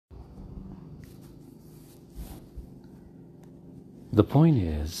The point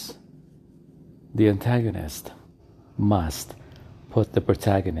is, the antagonist must put the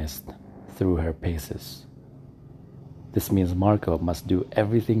protagonist through her paces. This means Marco must do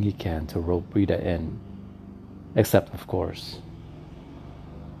everything he can to rope Rita in, except, of course,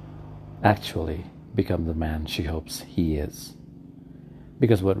 actually become the man she hopes he is.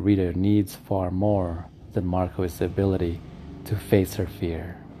 Because what Rita needs far more than Marco is the ability to face her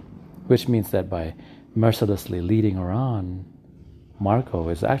fear, which means that by mercilessly leading her on, Marco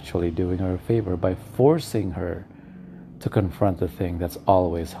is actually doing her a favor by forcing her to confront the thing that's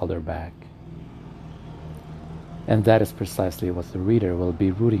always held her back. And that is precisely what the reader will be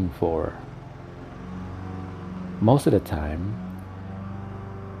rooting for. Most of the time,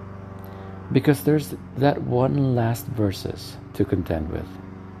 because there's that one last versus to contend with,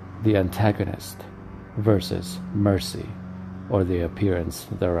 the antagonist versus mercy, or the appearance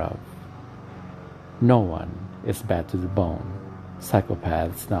thereof. No one is bad to the bone,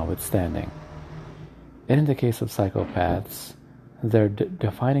 psychopaths notwithstanding. And in the case of psychopaths, their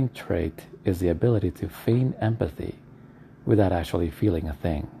defining trait is the ability to feign empathy without actually feeling a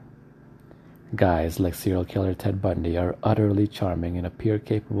thing. Guys like serial killer Ted Bundy are utterly charming and appear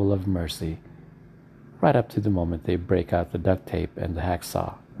capable of mercy, right up to the moment they break out the duct tape and the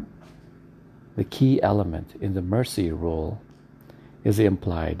hacksaw. The key element in the mercy rule is the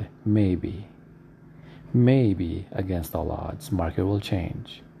implied maybe. Maybe, against all odds, Marco will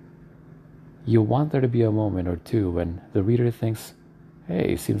change. You want there to be a moment or two when the reader thinks,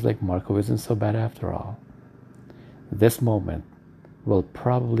 hey, seems like Marco isn't so bad after all. This moment will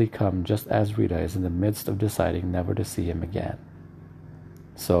probably come just as Rita is in the midst of deciding never to see him again.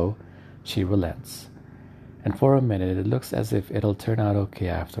 So, she relents. And for a minute it looks as if it'll turn out okay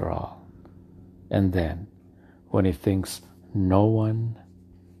after all. And then, when he thinks no one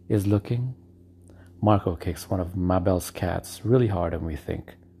is looking, Marco kicks one of Mabel's cats really hard and we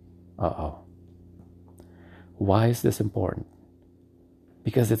think, uh-oh. Why is this important?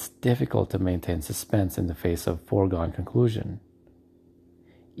 Because it's difficult to maintain suspense in the face of foregone conclusion.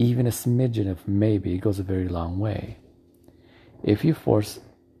 Even a smidgen of maybe goes a very long way. If your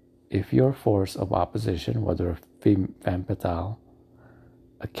force of opposition, whether a femme fatale,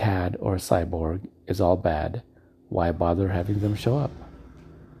 a cad, or a cyborg, is all bad, why bother having them show up?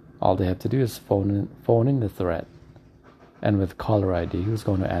 All they have to do is phone in the threat, and with caller ID, who's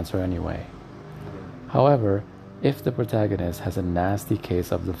going to answer anyway? However, if the protagonist has a nasty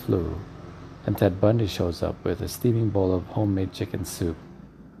case of the flu, and Ted Bundy shows up with a steaming bowl of homemade chicken soup,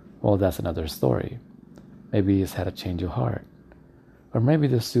 well, that's another story. Maybe he's had a change of heart. Or maybe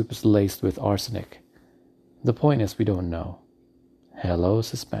the soup is laced with arsenic. The point is we don't know. Hello,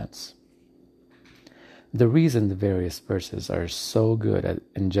 suspense. The reason the various verses are so good at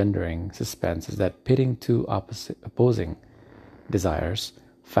engendering suspense is that pitting two opposing desires,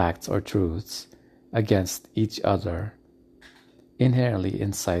 facts or truths, against each other inherently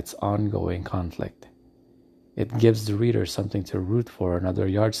incites ongoing conflict. It gives the reader something to root for, another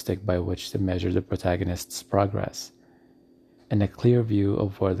yardstick by which to measure the protagonist's progress, and a clear view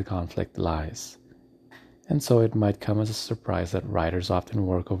of where the conflict lies. And so it might come as a surprise that writers often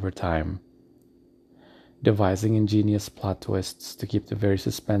work over time, devising ingenious plot twists to keep the very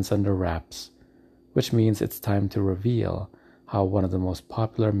suspense under wraps, which means it's time to reveal how one of the most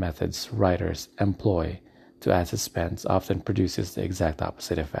popular methods writers employ to add suspense often produces the exact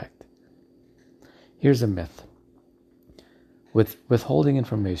opposite effect. Here's a myth. Withholding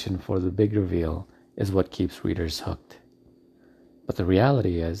information for the big reveal is what keeps readers hooked. But the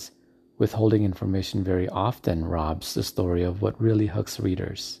reality is, withholding information very often robs the story of what really hooks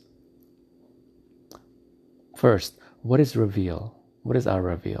readers. First, what is reveal? What is our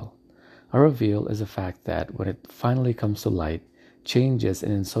reveal? Our reveal is a fact that, when it finally comes to light, changes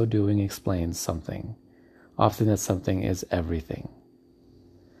and in so doing explains something. Often that something is everything.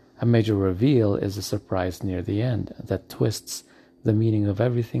 A major reveal is a surprise near the end that twists the meaning of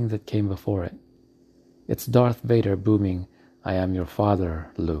everything that came before it. It's Darth Vader booming, "I am your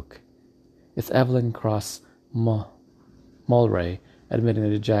father, Luke." It's Evelyn Cross Mulray admitting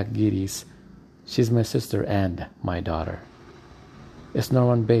to Jack Geddes, "She's my sister and my daughter." It's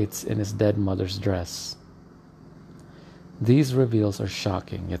Norman Bates in his dead mother's dress. These reveals are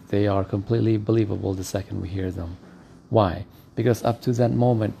shocking, yet they are completely believable the second we hear them. Why? Because up to that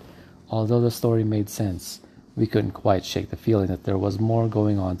moment, although the story made sense, we couldn't quite shake the feeling that there was more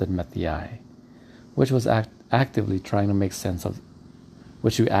going on than met the eye, which was actively trying to make sense of,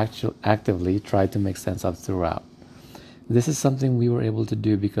 which we actively tried to make sense of throughout. This is something we were able to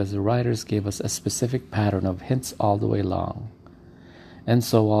do because the writers gave us a specific pattern of hints all the way along. And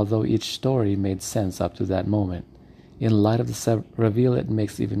so, although each story made sense up to that moment, In light of the reveal, it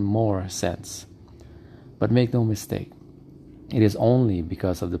makes even more sense. But make no mistake, it is only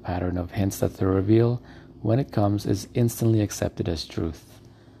because of the pattern of hints that the reveal, when it comes, is instantly accepted as truth.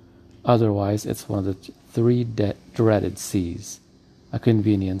 Otherwise, it's one of the three dreaded C's: a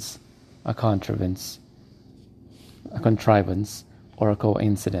convenience, a contrivance, or a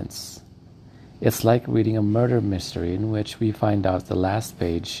coincidence. It's like reading a murder mystery in which we find out the last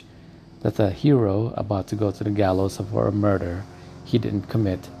page that the hero, about to go to the gallows for a murder he didn't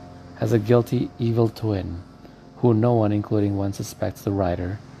commit, has a guilty evil twin who no one, including one suspects the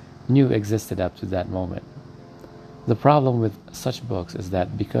writer, knew existed up to that moment. The problem with such books is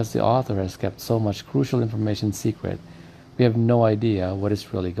that because the author has kept so much crucial information secret, we have no idea what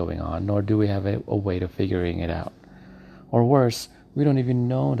is really going on, nor do we have a way of figuring it out. Or worse, we don't even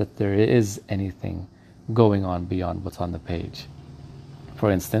know that there is anything going on beyond what's on the page.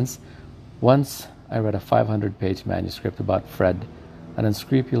 For instance, once I read a 500-page manuscript about Fred, an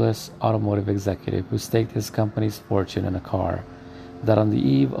unscrupulous automotive executive who staked his company's fortune on a car that on the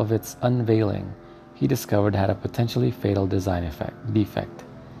eve of its unveiling he discovered had a potentially fatal design defect.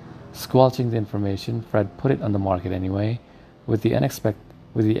 Squelching the information, Fred put it on the market anyway, with the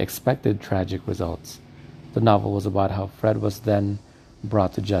expected tragic results. The novel was about how Fred was then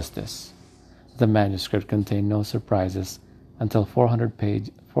brought to justice. The manuscript contained no surprises until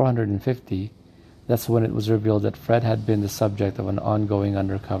 450. That's when it was revealed that Fred had been the subject of an ongoing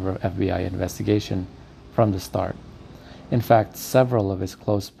undercover FBI investigation from the start. In fact, several of his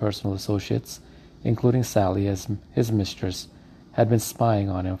close personal associates, including Sally as his mistress, had been spying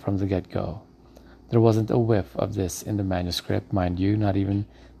on him from the get-go. There wasn't a whiff of this in the manuscript, mind you, not even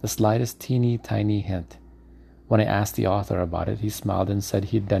the slightest teeny-tiny hint. When I asked the author about it, he smiled and said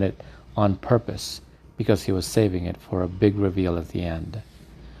he'd done it on purpose because he was saving it for a big reveal at the end.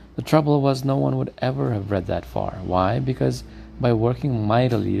 The trouble was no one would ever have read that far. Why? Because by working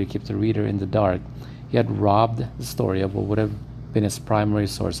mightily to keep the reader in the dark, he had robbed the story of what would have been its primary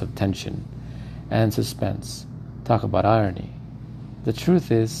source of tension and suspense. Talk about irony. The truth,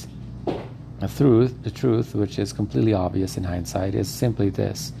 which is completely obvious in hindsight, is simply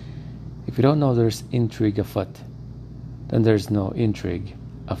this: if you don't know there's intrigue afoot, then there's no intrigue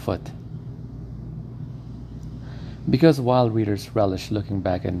afoot. Because while readers relish looking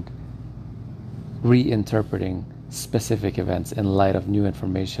back and reinterpreting specific events in light of new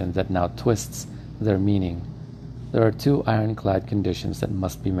information that now twists their meaning, there are two ironclad conditions that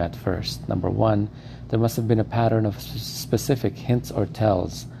must be met first. Number one, there must have been a pattern of specific hints or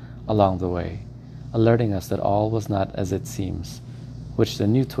tells along the way, alerting us that all was not as it seems, which the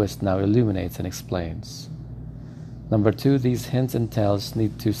new twist now illuminates and explains. Number two, these hints and tells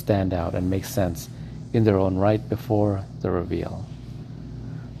need to stand out and make sense in their own right before the reveal.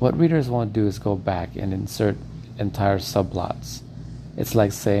 What readers won't do is go back and insert entire subplots. It's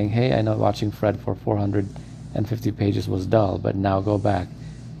like saying, hey, I know watching Fred for 450 pages was dull, but now go back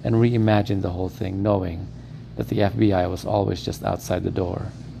and reimagine the whole thing, knowing that the FBI was always just outside the door,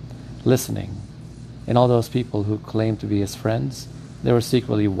 listening. And all those people who claimed to be his friends, they were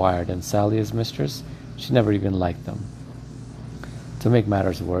secretly wired, and Sally, his mistress, she never even liked them. To make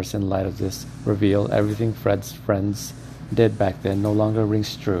matters worse, in light of this reveal, everything Fred's friends did back then no longer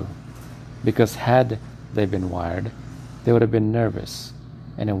rings true. Because had they been wired, they would have been nervous,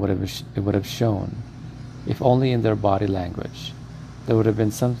 and it would have shown, if only in their body language. There would have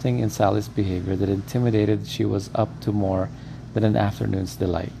been something in Sally's behavior that intimidated she was up to more than an afternoon's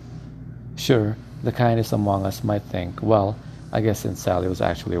delight. Sure, the kindest among us might think, well, I guess since Sally was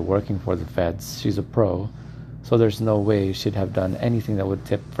actually working for the feds, she's a pro, so there's no way she'd have done anything that would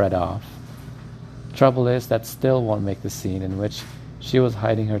tip Fred off. Trouble is, that still won't make the scene in which she was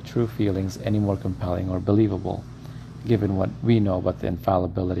hiding her true feelings any more compelling or believable, given what we know about the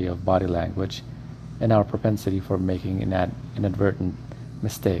infallibility of body language and our propensity for making inadvertent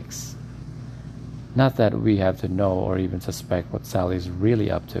mistakes. Not that we have to know or even suspect what Sally's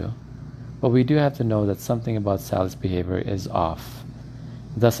really up to, but we do have to know that something about Sally's behavior is off,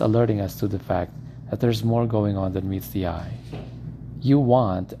 thus alerting us to the fact that there's more going on than meets the eye. You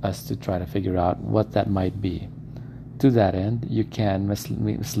want us to try to figure out what that might be. To that end, you can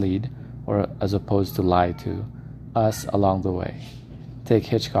mislead, or as opposed to lie to, us along the way. Take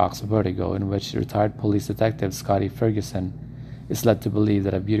Hitchcock's Vertigo, in which retired police detective Scotty Ferguson is led to believe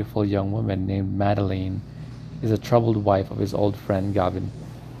that a beautiful young woman named Madeline is a troubled wife of his old friend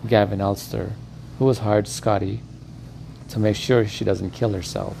Gavin Ulster, who has hired Scotty to make sure she doesn't kill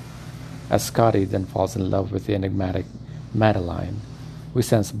herself. As Scotty then falls in love with the enigmatic Madeline, we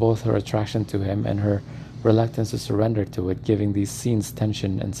sense both her attraction to him and her reluctance to surrender to it, giving these scenes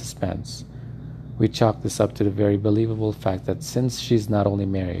tension and suspense. We chalk this up to the very believable fact that since she's not only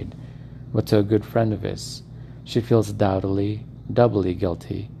married, but to a good friend of his, she feels doubly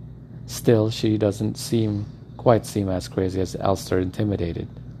guilty. Still, she doesn't quite seem as crazy as Elster intimated.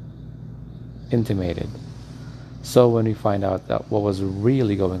 So when we find out that what was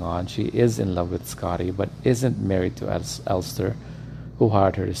really going on, she is in love with Scotty, but isn't married to Elster, who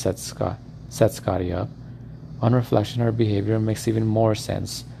hired her to set Scotty up. On reflection, her behavior makes even more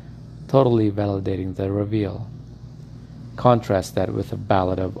sense, totally validating the reveal. Contrast that with the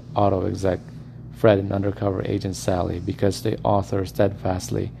ballad of auto exec Fred and undercover agent Sally, because the author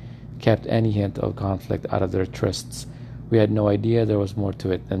steadfastly kept any hint of conflict out of their trysts. We had no idea there was more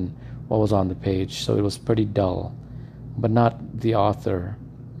to it than what was on the page, so it was pretty dull. But not to the author,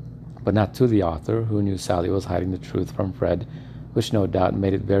 who knew Sally was hiding the truth from Fred, which no doubt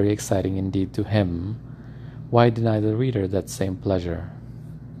made it very exciting indeed to him. Why deny the reader that same pleasure?